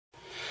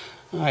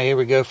Alright, here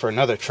we go for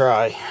another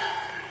try.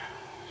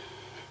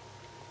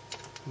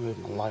 Move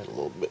my light a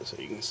little bit so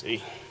you can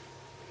see.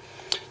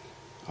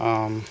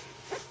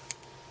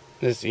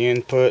 This is the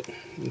input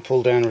and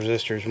pull down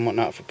resistors and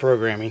whatnot for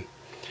programming,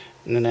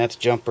 and then that's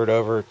jumpered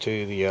over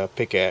to the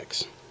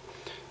Picaxe.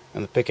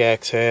 And the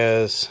Picaxe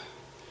has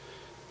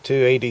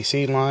two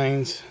ADC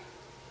lines,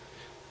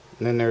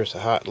 and then there's a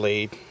hot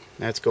lead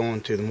that's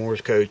going to the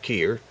Morse code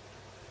KEYER.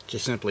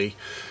 Just simply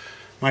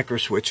micro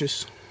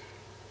switches.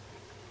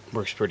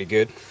 Works pretty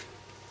good.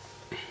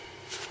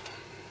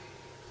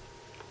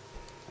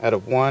 Out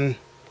of one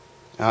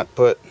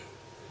output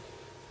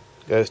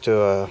goes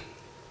to a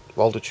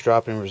voltage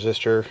dropping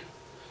resistor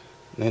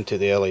and then to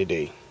the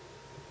LED.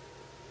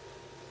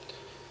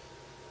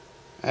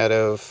 Out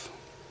of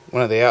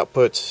one of the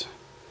outputs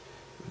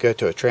go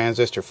to a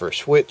transistor for a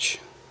switch,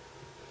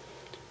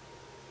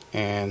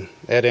 and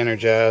that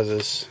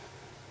energizes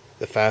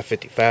the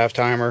 555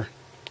 timer,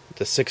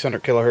 the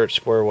 600 kilohertz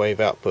square wave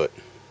output.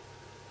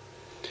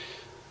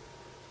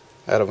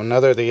 Out of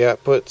another of the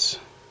outputs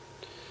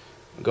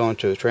going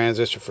to a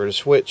transistor for the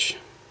switch,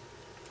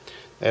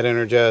 that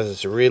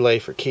energizes the relay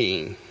for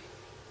keying.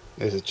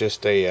 This is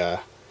just a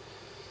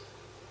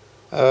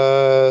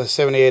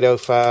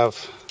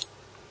 7805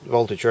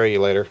 voltage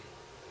regulator,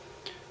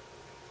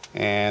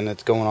 and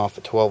it's going off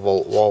a 12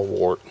 volt wall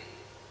wart.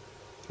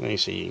 Let me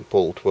see, you can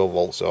pull 12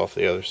 volts off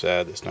the other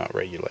side that's not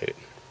regulated.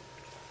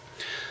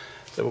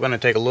 So we're going to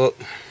take a look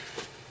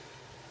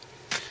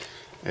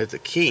at the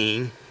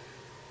keying.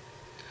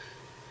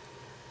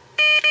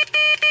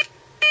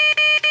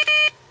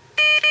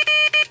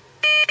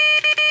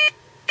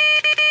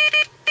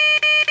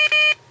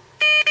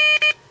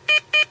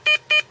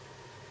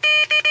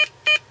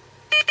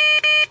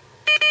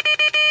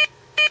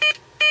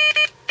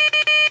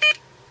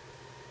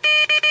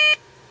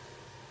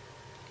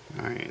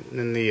 Alright, and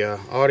then the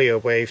audio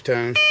wave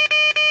tone.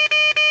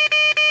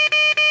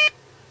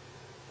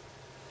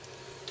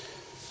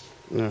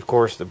 And of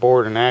course the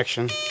board in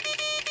action.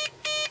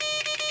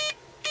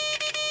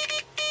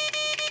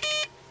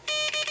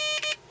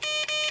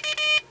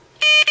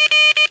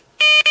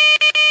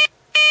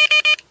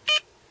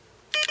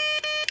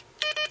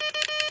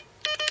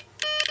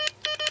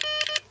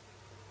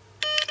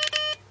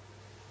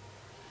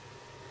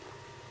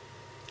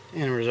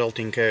 And a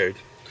resulting code.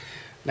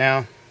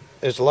 Now,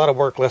 there's a lot of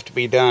work left to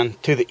be done.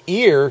 To the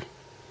ear,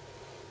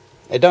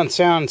 it doesn't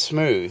sound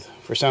smooth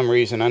for some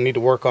reason. I need to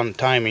work on the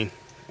timing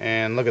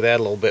and look at that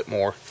a little bit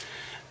more.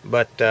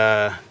 But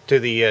to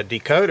the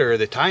decoder,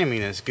 the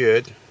timing is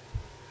good.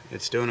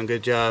 It's doing a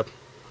good job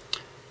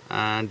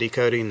on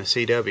decoding the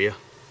CW.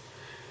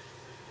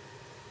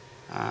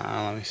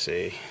 Let me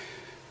see.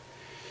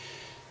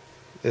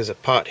 There's a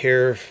pot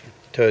here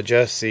to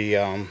adjust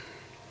the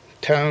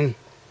tone.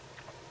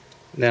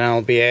 Then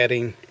I'll be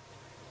adding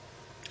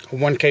a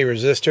 1K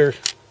resistor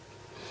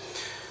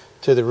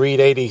to the read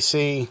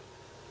ADC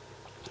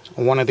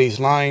on one of these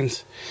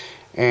lines,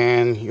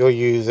 and you'll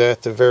use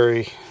that to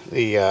vary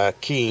the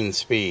keying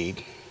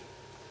speed.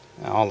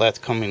 All that's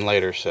coming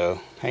later, so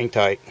hang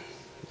tight.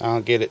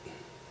 I'll get it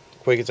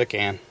quick as I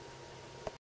can.